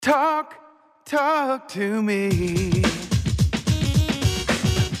Talk to me.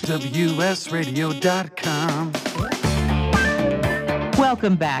 WSRadio.com.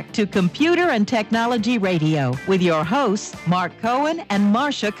 Welcome back to Computer and Technology Radio with your hosts, Mark Cohen and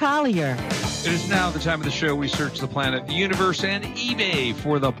Marcia Collier. It is now the time of the show we search the planet, the universe, and eBay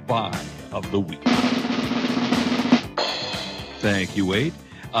for the buy of the week. Thank you, Wade.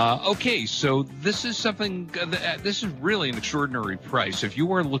 Okay, so this is something, this is really an extraordinary price. If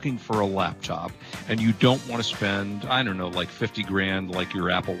you are looking for a laptop and you don't want to spend, I don't know, like 50 grand like your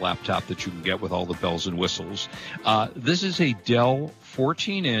Apple laptop that you can get with all the bells and whistles, this is a Dell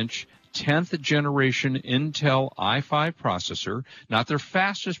 14-inch 10th generation Intel i5 processor, not their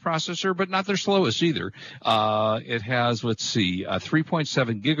fastest processor, but not their slowest either. It has,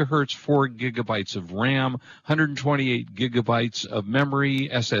 3.7 gigahertz, 4 gigabytes of RAM, 128 gigabytes of memory,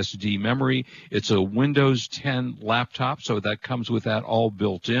 SSD memory. It's a Windows 10 laptop, so that comes with that all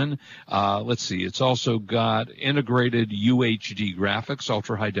built in. It's also got integrated UHD graphics,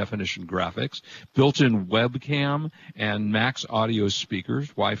 ultra high definition graphics, built-in webcam, and max audio speakers,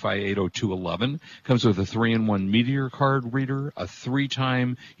 Wi-Fi 802.11, comes with a 3-in-1 Meteor card reader, a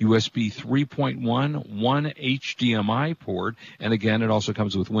 3-time USB 3.1, 1 HDMI port, and again, it also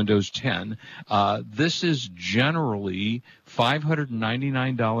comes with Windows 10. This is generally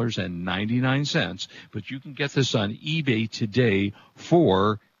 $599.99, but you can get this on eBay today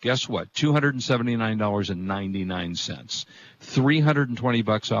for, guess what, $279.99.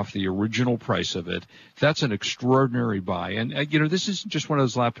 $320 off the original price of it. That's an extraordinary buy. And, this isn't just one of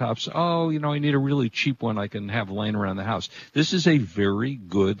those laptops, I need a really cheap one I can have laying around the house. This is a very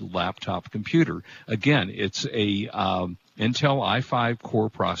good laptop computer. Again, it's a Intel i5 core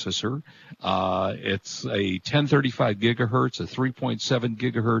processor. It's a 1035 gigahertz, a 3.7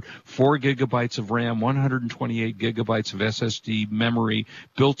 gigahertz, 4 gigabytes of RAM, 128 gigabytes of SSD memory,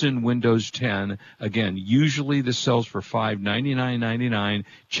 built-in Windows 10. Again, usually this sells for $599.99.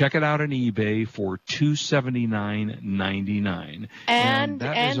 Check it out on eBay for $279.99. And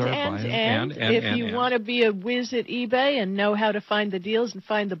if you want to be a whiz at eBay and know how to find the deals and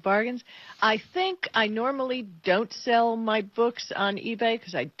find the bargains, I think I normally don't sell my books on eBay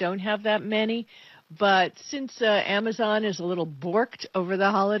because I don't have that many. But since Amazon is a little borked over the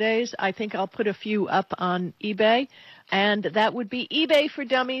holidays, I think I'll put a few up on eBay. And that would be eBay for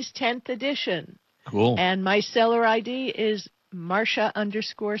Dummies 10th edition. Cool. And my seller ID is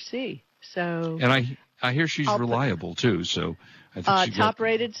Marcia_C. So. And I hear she's reliable too. So. I think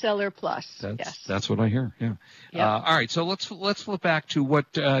top-rated seller plus. Yes, that's what I hear. Yeah. Yep. All right. So let's flip back to what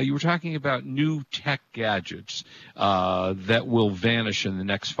you were talking about: new tech gadgets that will vanish in the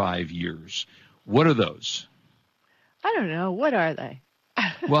next 5 years. What are those? I don't know. What are they?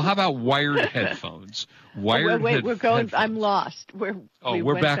 Well, how about wired headphones? Wait, we're going. Headphones. I'm lost. We're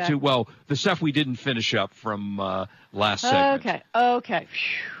back to the stuff we didn't finish up from last segment. Okay.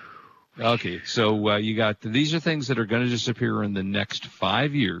 Okay, so you got these are things that are going to disappear in the next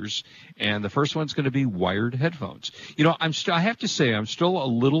 5 years, and the first one's going to be wired headphones. I have to say I'm still a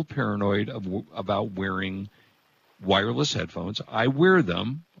little paranoid about wearing wireless headphones. I wear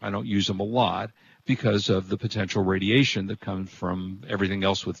them. I don't use them a lot because of the potential radiation that comes from everything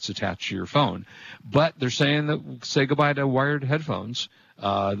else that's attached to your phone. But they're saying that say goodbye to wired headphones.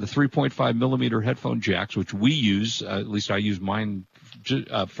 The 3.5 millimeter headphone jacks, which we use, at least I use mine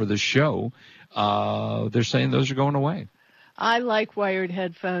for this show, they're saying those are going away. I like wired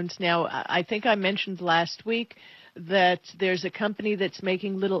headphones. Now, I think I mentioned last week that there's a company that's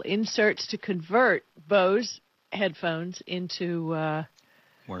making little inserts to convert Bose headphones into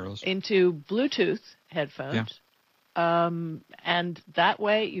Bluetooth headphones. Yeah. And that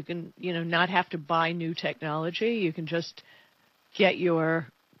way you can, not have to buy new technology. You can just get your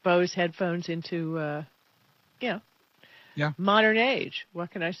Bose headphones into, modern age.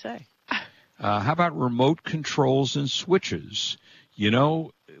 What can I say? How about remote controls and switches?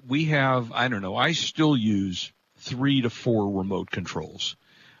 We have, I still use 3 to 4 remote controls.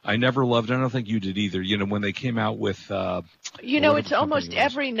 I never loved, I don't think you did either, when they came out with... it's almost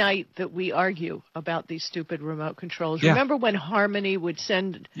every night that we argue about these stupid remote controls. Yeah. Remember when Harmony would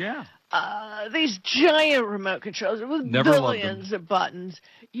send these giant remote controls with billions of buttons?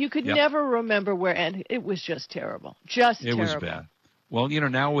 You could never remember where, and it was just terrible. It was bad. Well,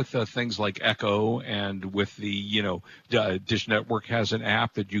 now with things like Echo and with the, Dish Network has an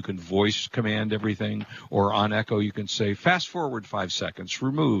app that you can voice command everything, or on Echo you can say, fast forward 5 seconds,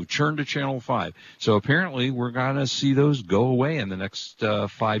 remove, turn to channel 5. So apparently we're going to see those go away in the next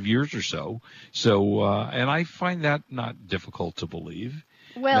 5 years or so. So, and I find that not difficult to believe.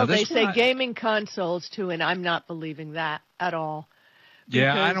 Well, they say gaming consoles too, and I'm not believing that at all.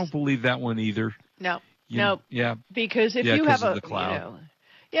 Yeah, I don't believe that one either. No. Yeah. Because if you have the cloud.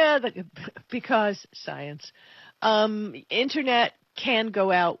 Because science. Internet can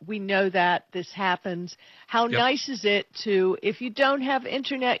go out. We know that this happens. How nice is it to, if you don't have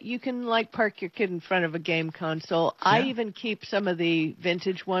internet, you can like park your kid in front of a game console. Yeah. I even keep some of the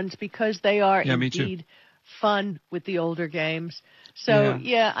vintage ones because they are indeed fun with the older games. So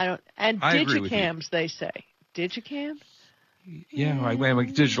I don't. And digicams, they say. Digicams? Yeah, I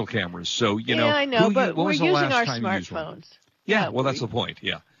mean, digital cameras. So I know, but what we're was the using last our time you used one? smartphones. Yeah, well, that's the point.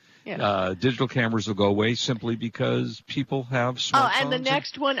 Yeah. Digital cameras will go away simply because people have smartphones. Oh, and the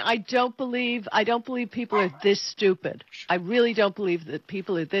next one, I don't believe people are this stupid. I really don't believe that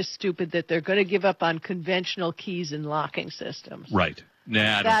people are this stupid that they're going to give up on conventional keys and locking systems. Right.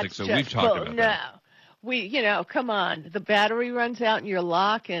 Nah, I don't think so. We've talked about that. Come on. The battery runs out in your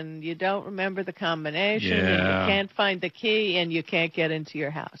lock and you don't remember the combination and you can't find the key and you can't get into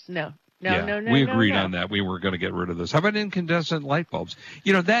your house. No. No. We agreed on that. We were going to get rid of this. How about incandescent light bulbs?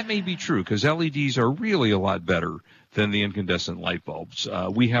 That may be true because LEDs are really a lot better than the incandescent light bulbs.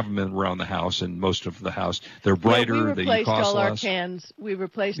 We have them around the house, and most of the house, they're brighter. They cost less. We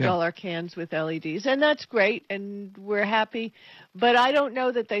replaced all our cans with LEDs, and that's great, and we're happy. But I don't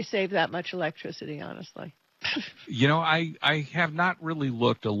know that they save that much electricity, honestly. I have not really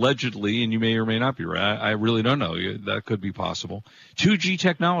looked, allegedly, and you may or may not be right. I really don't know. That could be possible. 2G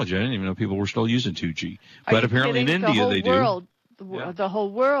technology. I didn't even know people were still using 2G. But apparently in India they do. The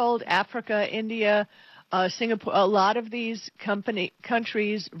whole world, Africa, India, Singapore, a lot of these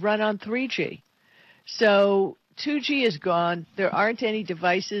countries run on 3G. So 2G is gone. There aren't any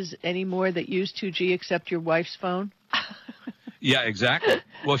devices anymore that use 2G except your wife's phone. Yeah, exactly.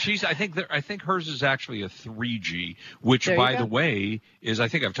 Well, I think hers is actually a 3G, which, by the way, is, I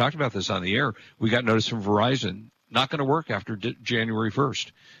think I've talked about this on the air. We got notice from Verizon, not going to work after January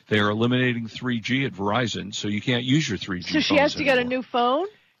 1st. They are eliminating 3G at Verizon, so you can't use your 3G. So she has to get a new phone?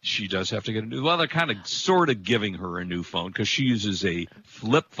 She does have to get a new. Well, they're kind of sort of giving her a new phone because she uses a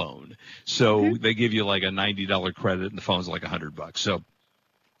flip phone. So they give you like a $90 credit, and the phone's like $100. So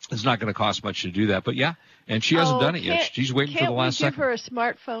it's not going to cost much to do that. But and she hasn't done it yet. She's waiting for the last second. Can't we give her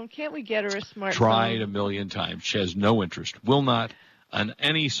a smartphone? Can't we get her a smartphone? Tried a million times. She has no interest. Will not, on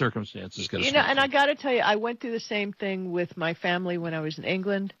any circumstances, get a smartphone. And I got to tell you, I went through the same thing with my family when I was in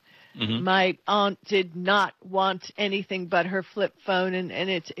England. Mm-hmm. My aunt did not want anything but her flip phone, and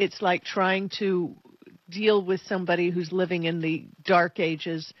it's like trying to deal with somebody who's living in the dark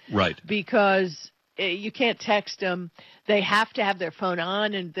ages. Right. Because you can't text them. They have to have their phone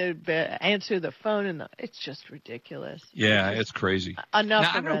on and answer the phone, and it's just ridiculous. Yeah, it's crazy.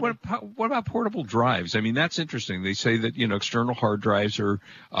 Enough. Now, what about portable drives? I mean, that's interesting. They say that external hard drives are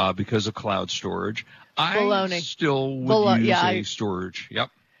because of cloud storage. Baloney. I still would use a storage. Yep.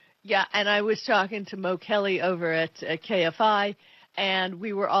 Yeah, and I was talking to Mo Kelly over at KFI, and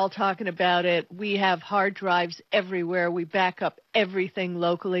we were all talking about it. We have hard drives everywhere. We back up everything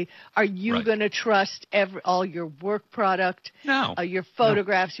locally. Are you going to trust all your work product, your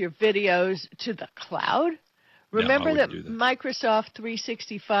photographs, your videos to the cloud? Remember that Microsoft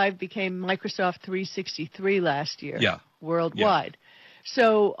 365 became Microsoft 363 last year worldwide. Yeah.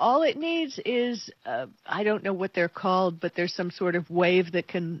 So all it needs is, I don't know what they're called, but there's some sort of wave that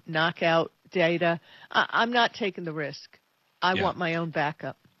can knock out data. I'm not taking the risk. I want my own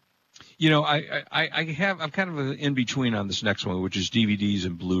backup. I'm kind of in between on this next one, which is DVDs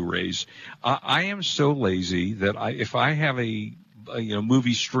and Blu-rays. I am so lazy that if I have a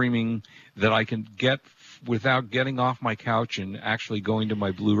movie streaming that I can get without getting off my couch and actually going to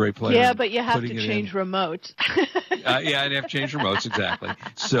my Blu-ray player. Yeah, but you have to change remotes. I'd have to change remotes, exactly.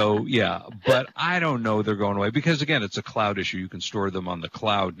 So, but I don't know they're going away because, again, it's a cloud issue. You can store them on the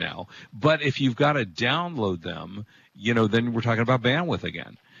cloud now. But if you've got to download them, then we're talking about bandwidth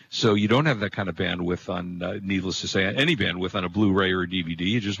again. So you don't have that kind of bandwidth on, needless to say, any bandwidth on a Blu-ray or a DVD.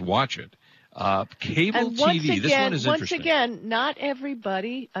 You just watch it. Cable TV, this one is interesting. Once again, not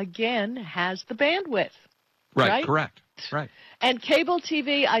everybody, has the bandwidth. Right, correct. Right. And cable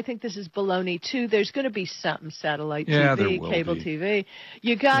TV, I think this is baloney, too. There's going to be something, satellite TV, cable TV.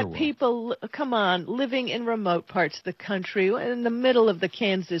 You got people, come on, living in remote parts of the country, in the middle of the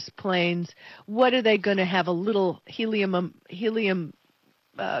Kansas plains. What are they going to have, a little helium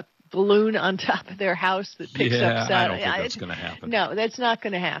balloon on top of their house that picks up satellite? I don't think that's going to happen. No, that's not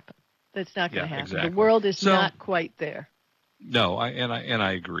going to happen. That's not going to happen. Exactly. The world is not quite there. No, I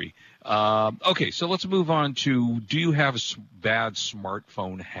agree. Okay, so let's move on to, do you have bad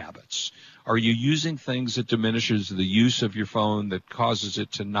smartphone habits? Are you using things that diminishes the use of your phone, that causes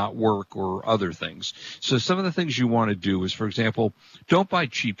it to not work, or other things? So some of the things you want to do is, for example, don't buy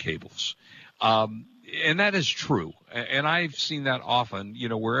cheap cables. And that is true. And I've seen that often,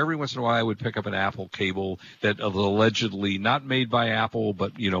 where every once in a while I would pick up an Apple cable that is allegedly not made by Apple,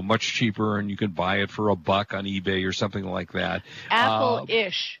 but, much cheaper, and you can buy it for $1 on eBay or something like that.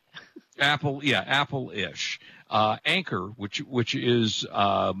 Apple-ish. Apple-ish. Anchor, which is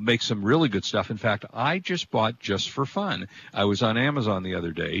makes some really good stuff. In fact, I just bought, just for fun, I was on Amazon the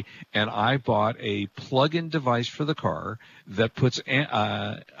other day, and I bought a plug-in device for the car that puts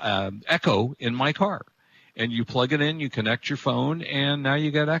Echo in my car. And you plug it in, you connect your phone, and now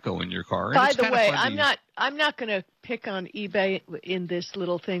you got Echo in your car. By the way, I'm not going to pick on eBay in this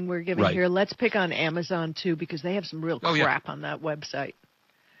little thing we're giving here. Let's pick on Amazon too, because they have some real crap on that website.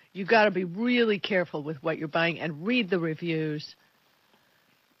 You got to be really careful with what you're buying and read the reviews.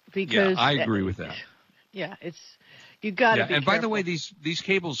 Because I agree with that. Yeah, you got to be and careful. by the way, these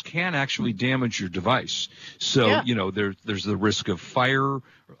cables can actually damage your device. So, there's the risk of fire.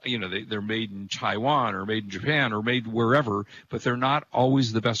 They're made in Taiwan or made in Japan or made wherever, but they're not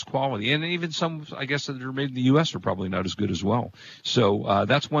always the best quality. And even some, I guess, that are made in the U.S. are probably not as good as well. So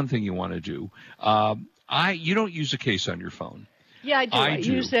that's one thing you want to do. You don't use a case on your phone. Yeah, I do. I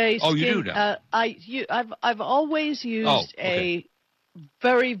use a skin, you do now. I've always used a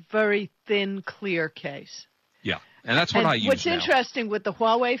very, very thin, clear case. Yeah, and that's what I use What's now. Interesting with the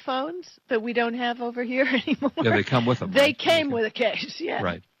Huawei phones that we don't have over here anymore. Yeah, they come with them. They came with a case, yeah.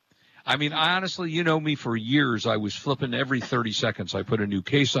 Right. I mean, honestly, you know me, for years, I was flipping every 30 seconds. I put a new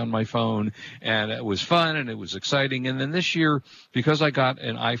case on my phone, and it was fun, and it was exciting. And then this year, because I got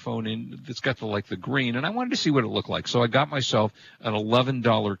an iPhone it's got the green, and I wanted to see what it looked like. So I got myself an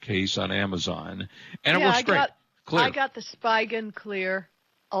 $11 case on Amazon, and it works great. Clear. I got the Spigen Clear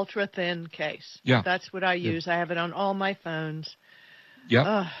ultra thin case. Yeah. That's what I use. I have it on all my phones.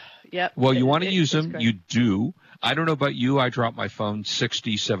 Yep. Yep. Well, you want to use them. You do. I don't know about you. I drop my phone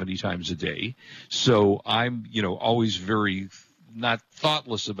 60, 70 times a day. So I'm, always very not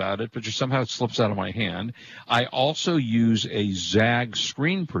thoughtless about it, but just somehow it slips out of my hand. I also use a Zag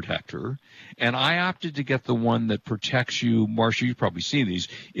screen protector, and I opted to get the one that protects you. Marcia, you've probably seen these.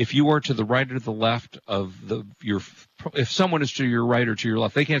 If you are to the right or the left of if someone is to your right or to your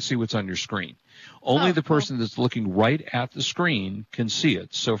left, they can't see what's on your screen. Only the person that's looking right at the screen can see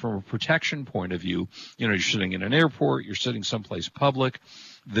it. So from a protection point of view, you're sitting in an airport, you're sitting someplace public.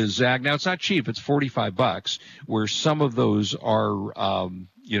 The Zag, now it's not cheap, it's $45, where some of those are,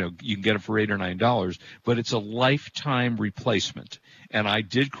 you can get it for $8 or $9, but it's a lifetime replacement. And I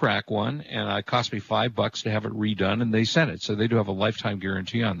did crack one, and it cost me $5 to have it redone, and they sent it. So they do have a lifetime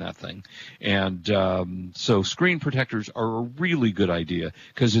guarantee on that thing. And so screen protectors are a really good idea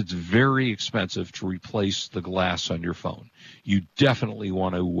because it's very expensive to replace the glass on your phone. You definitely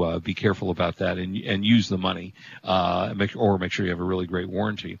want to be careful about that and use the money, make sure you have a really great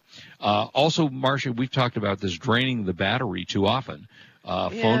warranty. Also, Marcia, we've talked about this draining the battery too often.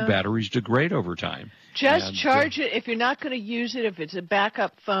 Phone batteries degrade over time. Just charge it. If you're not going to use it, if it's a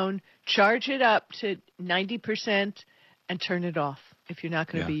backup phone, charge it up to 90% and turn it off if you're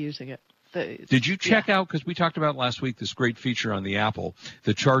not going to be using it. Did you check out, because we talked about last week, this great feature on the Apple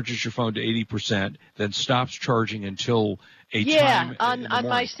that charges your phone to 80%, then stops charging until a time on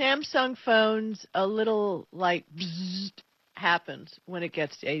my Samsung phones, a little bzzzt happens when it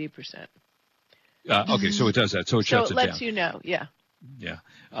gets to 80%. Okay, so it does that. So it shuts it down. So it lets you know, yeah. Yeah.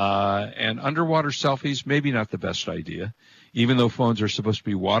 And underwater selfies, maybe not the best idea, even though phones are supposed to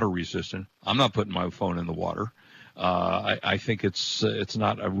be water resistant. I'm not putting my phone in the water. I think it's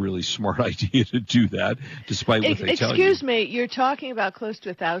not a really smart idea to do that, despite what they tell you. Excuse me, you're talking about close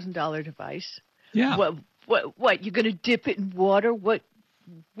to $1,000 device. Yeah. What? You're going to dip it in water? What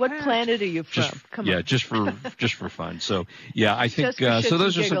planet are you from? Come on. Just for fun. So I think so.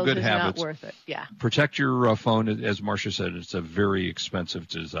 Those are some good habits. Not worth it. Yeah. Protect your phone, as Marcia said. It's a very expensive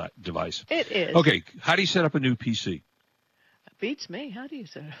device. It is. Okay, how do you set up a new PC? Beats me. How do you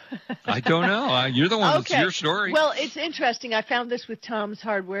say it? I don't know. You're the one. That's your story. Well, it's interesting. I found this with Tom's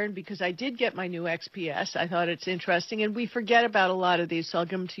Hardware, and because I did get my new XPS, I thought it's interesting. And we forget about a lot of these, so I'll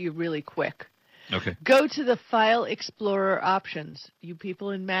give them to you really quick. Okay. Go to the File Explorer options. You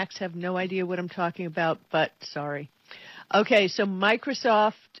people in Macs have no idea what I'm talking about, but sorry. Okay, so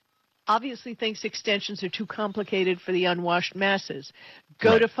Microsoft obviously thinks extensions are too complicated for the unwashed masses.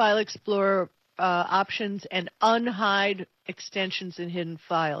 Go to File Explorer options and unhide extensions and hidden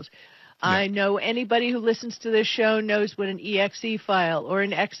files. Yeah. I know anybody who listens to this show knows what an EXE file or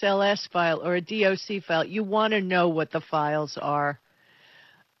an XLS file or a DOC file. You want to know what the files are.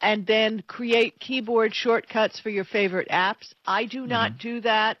 and then create keyboard shortcuts for your favorite apps. I do not do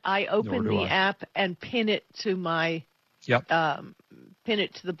that. I open the app and pin it to my pin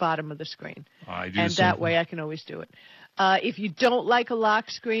it to the bottom of the screen. I do, and that way I can always do it. If you don't like a lock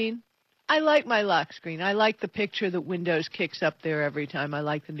screen, I like my lock screen. I like the picture that Windows kicks up there every time. I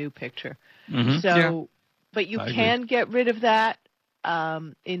like the new picture. But you can get rid of that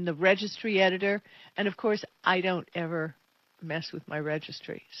in the registry editor. And, of course, I don't ever mess with my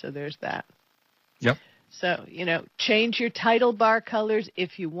registry. So there's that. Yep. So, change your title bar colors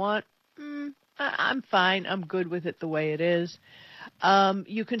if you want. I'm fine. I'm good with it the way it is.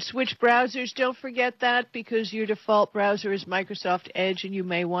 You can switch browsers. Don't forget that, because your default browser is Microsoft Edge and you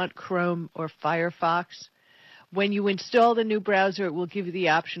may want Chrome or Firefox. When you install the new browser, it will give you the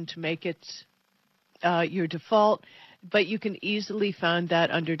option to make it your default, but you can easily find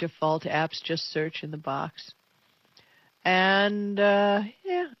that under default apps. Just search in the box. And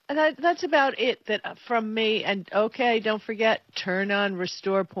that's about it from me. And okay, don't forget, turn on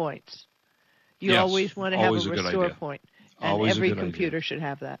restore points. You always want to have a restore point. And always every computer should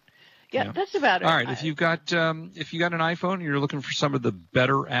have that. Yeah, that's about it. All right, if you've got an iPhone and you're looking for some of the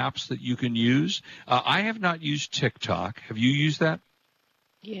better apps that you can use, I have not used TikTok. Have you used that?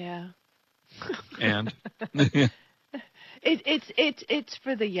 Yeah. And it's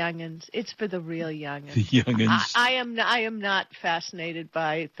for the youngins. It's for the real youngins. The youngins. I am not fascinated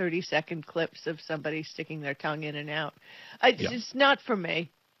by 30-second clips of somebody sticking their tongue in and out. It's not for me.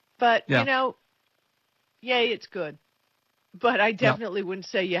 But yay, it's good. But I definitely wouldn't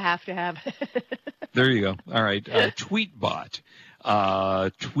say you have to have it. There you go. All right. Tweetbot.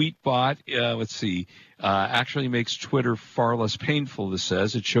 Tweetbot, let's see, actually makes Twitter far less painful, this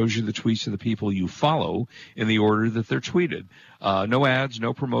says. It shows you the tweets of the people you follow in the order that they're tweeted. No ads,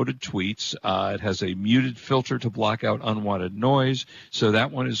 no promoted tweets. It has a muted filter to block out unwanted noise. So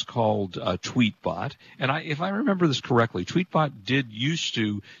that one is called Tweetbot. And if I remember this correctly, Tweetbot did used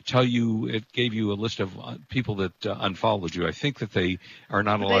to tell you, it gave you a list of people that unfollowed you. I think that they are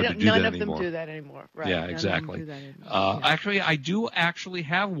not allowed to do that anymore. None of them do that anymore. Right. Yeah, exactly. Actually, I do actually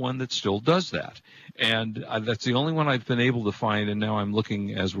have one that still does that. And that's the only one I've been able to find, and now I'm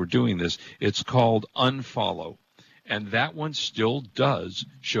looking as we're doing this. It's called Unfollow. And that one still does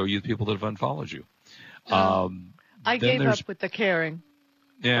show you the people that have unfollowed you. I gave up with the caring.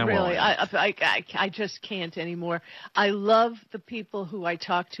 Yeah, really. Well, I just can't anymore. I love the people who I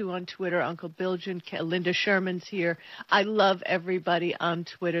talk to on Twitter. Uncle Bilgen, Linda Sherman's here. I love everybody on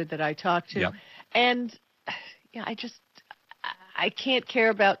Twitter that I talk to. Yeah. And I can't care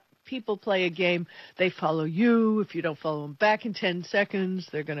about people play a game. They follow you. If you don't follow them back in 10 seconds,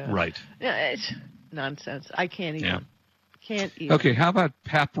 they're going to. Right. It's nonsense. I can't even. Yeah. Can't even. Okay, how about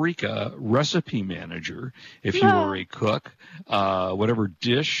Paprika Recipe Manager? If you are a cook, whatever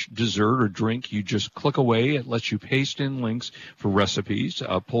dish, dessert, or drink, you just click away. It lets you paste in links for recipes,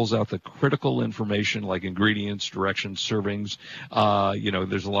 pulls out the critical information like ingredients, directions, servings.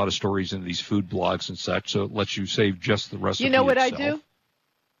 There's a lot of stories in these food blogs and such, so it lets you save just the recipe. You know what itself. I do?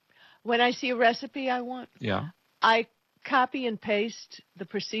 When I see a recipe I want, I copy and paste the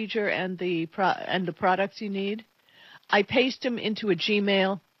procedure and the products you need. I paste them into a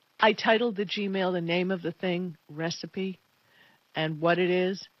Gmail. I titled the Gmail the name of the thing, recipe, and what it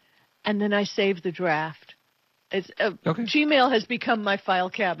is, and then I save the draft. Gmail has become my file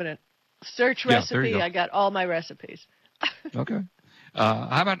cabinet. Search recipe, I got all my recipes. Okay.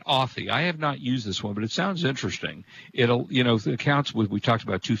 How about Authy? I have not used this one, but it sounds interesting. It'll, the accounts we talked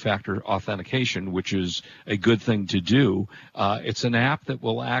about two-factor authentication, which is a good thing to do. It's an app that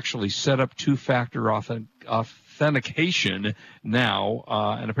will actually set up two-factor authentication now,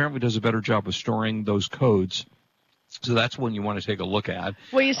 and apparently does a better job of storing those codes. So that's one you want to take a look at.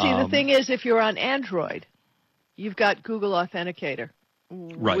 Well, you see, the thing is, if you're on Android, you've got Google Authenticator,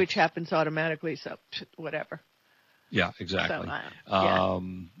 which happens automatically, so whatever. Yeah, exactly. So,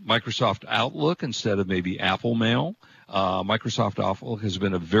 Microsoft Outlook instead of maybe Apple Mail. Microsoft Outlook has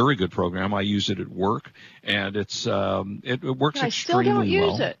been a very good program. I use it at work, and it works extremely well. I still don't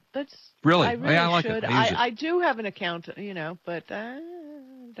use it. Really? I really like should. it. I do have an account, but I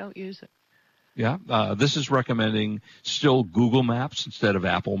don't use it. Yeah, this is recommending still Google Maps instead of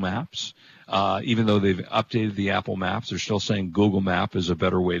Apple Maps. Even though they've updated the Apple Maps, they're still saying Google Map is a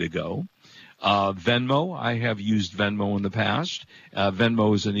better way to go. Venmo, I have used Venmo in the past.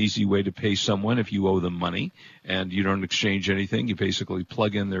 Venmo is an easy way to pay someone if you owe them money, and you don't exchange anything. You basically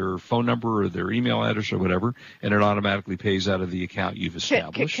plug in their phone number or their email address or whatever, and it automatically pays out of the account you've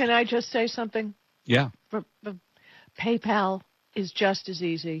established. Can I just say something? Yeah. PayPal is just as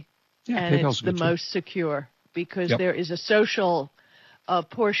easy, and PayPal's it's the most secure because there is a social a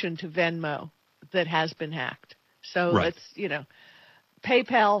portion to Venmo that has been hacked. So right. it's,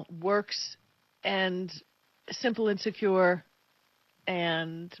 PayPal works and simple and secure.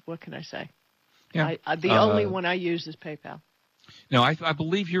 And what can I say? Yeah. The only one I use is PayPal. Now, I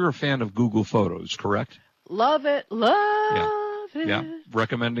believe you're a fan of Google Photos, correct? Love it. It. Yeah,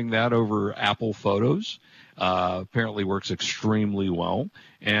 recommending that over Apple Photos. Apparently works extremely well,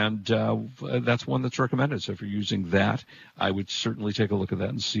 and that's one that's recommended. So if you're using that, I would certainly take a look at that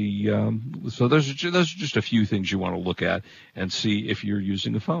and see. So those are just a few things you want to look at and see if you're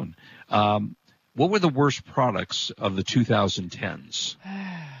using a phone. What were the worst products of the 2010s?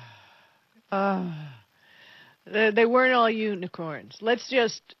 They weren't all unicorns. Let's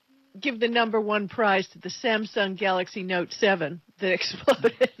just give the number one prize to the Samsung Galaxy Note 7 that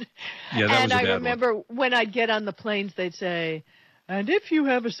exploded. Yeah, that was a bad one. And I remember when I'd get on the planes, they'd say, and if you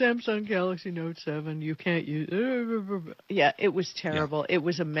have a Samsung Galaxy Note 7, you can't use it. Yeah, it was terrible. Yeah. It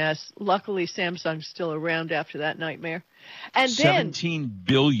was a mess. Luckily, Samsung's still around after that nightmare. And $17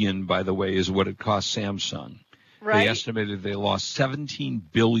 billion, by the way, is what it cost Samsung. Right. They estimated they lost $17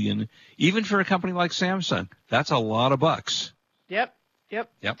 billion, even for a company like Samsung. That's a lot of bucks. Yep.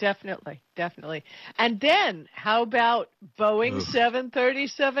 Definitely. And then, how about Boeing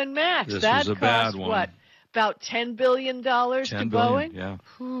 737 MAX? That was a bad one. What? About $10 billion to Boeing? Yeah.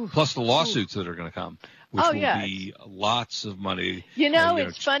 Plus the lawsuits that are going to come, which will be lots of money.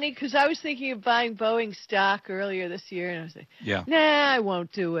 It's funny because I was thinking of buying Boeing stock earlier this year, and I was like, nah, I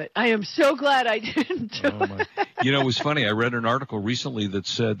won't do it. I am so glad I didn't do it. It was funny. I read an article recently that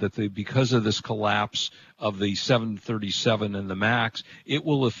said that because of this collapse of the 737 and the MAX, it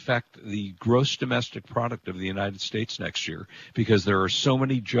will affect the gross domestic product of the United States next year because there are so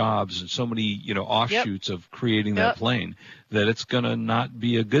many jobs and so many, offshoots of creating that plane that it's going to not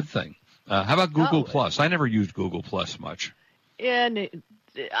be a good thing. How about Google Plus? I never used Google Plus much. And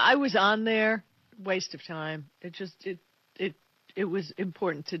I was on there. Waste of time. It was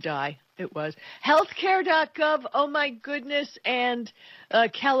important to die. It was. Healthcare.gov, oh my goodness, and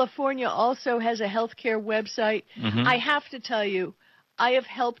California also has a healthcare website. Mm-hmm. I have to tell you, I have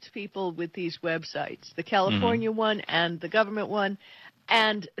helped people with these websites, the California one and the government one,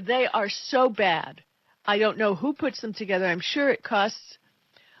 and they are so bad. I don't know who puts them together. I'm sure it costs,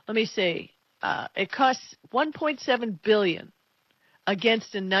 it costs $1.7 billion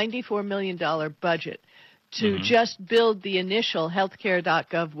against a $94 million budget to just build the initial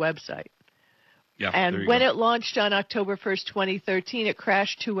healthcare.gov website. Yeah, and when it launched on October 1st, 2013, it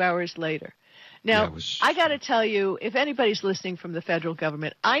crashed 2 hours later. Now, I got to tell you, if anybody's listening from the federal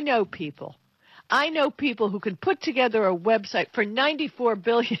government, I know people who can put together a website for $94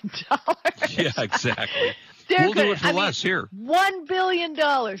 billion. Yeah, exactly. We'll do it for less here. $1 billion.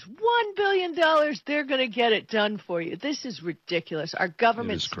 $1 billion. They're going to get it done for you. This is ridiculous. Our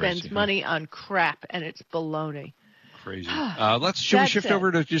government spends money on crap, and it's baloney. Crazy. Should we shift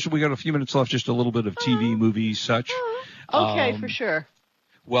over to we got a few minutes left, just a little bit of TV, movie, such. Okay, for sure.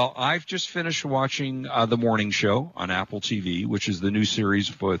 Well, I've just finished watching The Morning Show on Apple TV, which is the new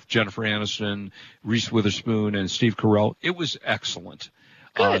series with Jennifer Aniston, Reese Witherspoon, and Steve Carell. It was excellent.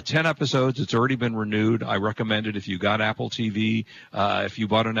 10 episodes. It's already been renewed. I recommend it if you got Apple TV. If you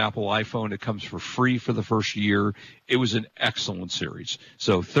bought an Apple iPhone, it comes for free for the first year. It was an excellent series.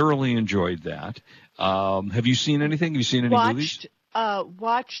 So thoroughly enjoyed that. Have you seen anything? Have you seen any movies?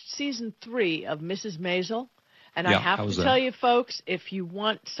 Watched season 3 of Mrs. Maisel. And I have to tell you, folks, if you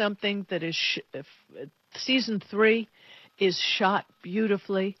want something that is season 3 is shot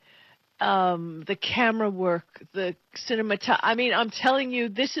beautifully. The camera work, the cinematography. I mean, I'm telling you,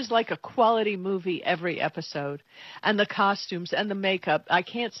 this is like a quality movie every episode. And the costumes and the makeup. I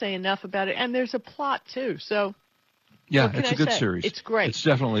can't say enough about it. And there's a plot, too. So, yeah, it's a good series. It's great. It's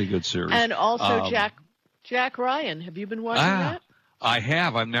definitely a good series. And also Jack Ryan. Have you been watching that? I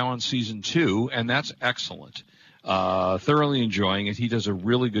have. I'm now on season 2, and that's excellent. Thoroughly enjoying it. He does a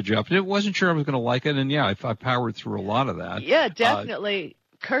really good job. I wasn't sure I was going to like it, and I powered through a lot of that. Yeah, definitely.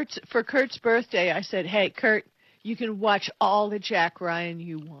 For Kurt's birthday, I said, hey, Kurt, you can watch all the Jack Ryan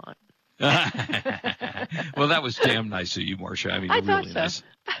you want. Well, that was damn nice of you, Marcia. I mean, really thought so. Nice.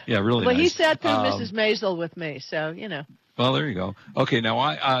 Yeah, really nice. Well, he sat through Mrs. Maisel with me, so, Well, there you go. Okay,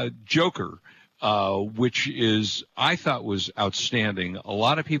 now Joker, which I thought was outstanding. A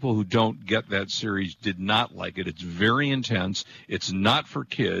lot of people who don't get that series did not like it. It's very intense. It's not for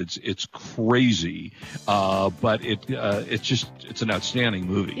kids. It's crazy, but it's an outstanding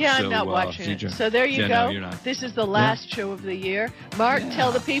movie. Yeah, I'm not watching it. So there you go. No, you're not. This is the last show of the year. Mark,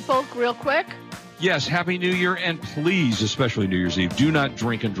 tell the people real quick. Yes, Happy New Year, and please, especially New Year's Eve, do not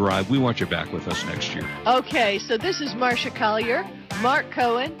drink and drive. We want you back with us next year. Okay, so this is Marcia Collier. Mark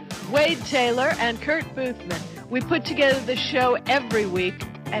Cohen, Wade Taylor, and Kurt Boothman. We put together the show every week,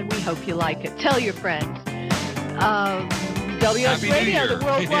 and we hope you like it. Tell your friends. WS Radio, the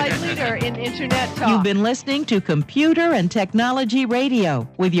worldwide leader in Internet talk. You've been listening to Computer and Technology Radio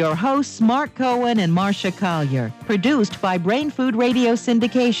with your hosts Mark Cohen and Marcia Collier. Produced by Brain Food Radio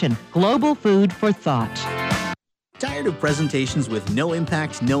Syndication, global food for thought. Tired of presentations with no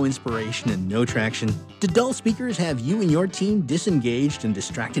impact, no inspiration, and no traction? Do dull speakers have you and your team disengaged and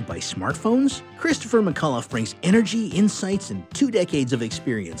distracted by smartphones? Christopher McAuliffe brings energy, insights, and 2 decades of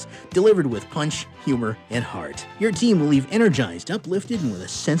experience, delivered with punch, humor, and heart. Your team will leave energized, uplifted, and with a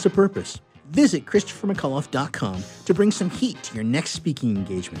sense of purpose. Visit ChristopherMcAuliffe.com to bring some heat to your next speaking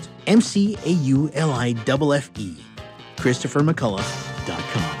engagement. McAuliffe.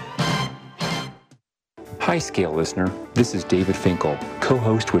 ChristopherMcAuliffe.com. Hi, Scale listener. This is David Finkel,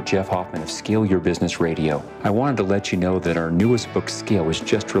 co-host with Jeff Hoffman of Scale Your Business Radio. I wanted to let you know that our newest book, Scale, was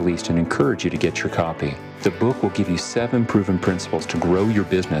just released and encourage you to get your copy. The book will give you 7 proven principles to grow your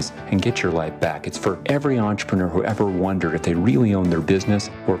business and get your life back. It's for every entrepreneur who ever wondered if they really own their business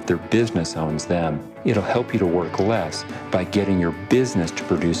or if their business owns them. It'll help you to work less by getting your business to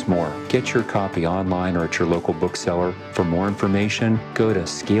produce more. Get your copy online or at your local bookseller. For more information, go to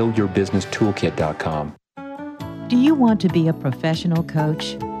scaleyourbusinesstoolkit.com. Do you want to be a professional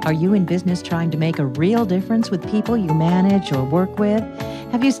coach? Are you in business trying to make a real difference with people you manage or work with?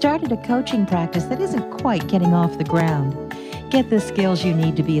 Have you started a coaching practice that isn't quite getting off the ground? Get the skills you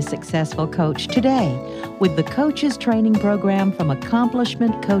need to be a successful coach today with the Coaches Training Program from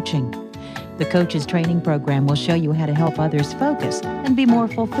Accomplishment Coaching. The Coaches Training Program will show you how to help others focus and be more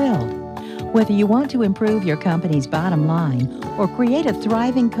fulfilled. Whether you want to improve your company's bottom line or create a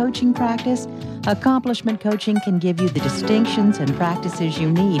thriving coaching practice, Accomplishment Coaching can give you the distinctions and practices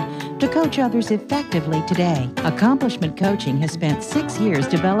you need to coach others effectively today. Accomplishment Coaching has spent 6 years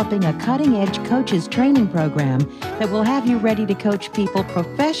developing a cutting-edge coaches training program that will have you ready to coach people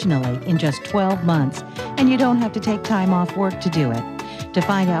professionally in just 12 months, and you don't have to take time off work to do it. To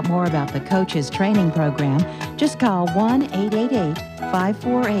find out more about the Coaches Training Program, just call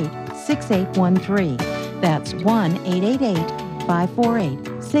 1-888-548-6813. That's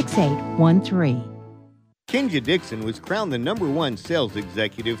 1-888-548-6813. Kenja Dixon was crowned the #1 sales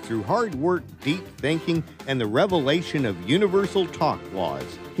executive through hard work, deep thinking, and the revelation of universal talk laws.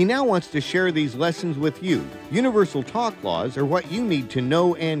 He now wants to share these lessons with you. Universal talk laws are what you need to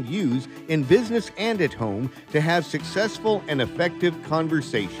know and use in business and at home to have successful and effective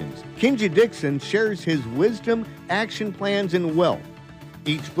conversations. Kenja Dixon shares his wisdom, action plans, and wealth.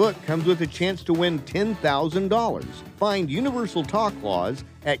 Each book comes with a chance to win $10,000. Find Universal Talk Laws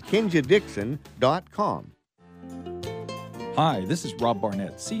at KenjaDixon.com. Hi, this is Rob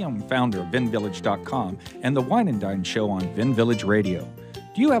Barnett, CEO and founder of VinVillage.com and the Wine and Dine Show on Vin Village Radio.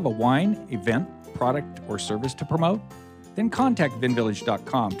 Do you have a wine, event, product, or service to promote? Then contact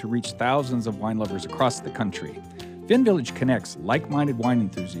VinVillage.com to reach thousands of wine lovers across the country. VinVillage connects like-minded wine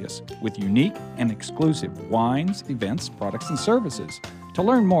enthusiasts with unique and exclusive wines, events, products, and services. To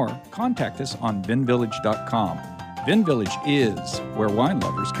learn more, contact us on VinVillage.com. VinVillage is where wine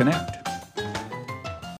lovers connect.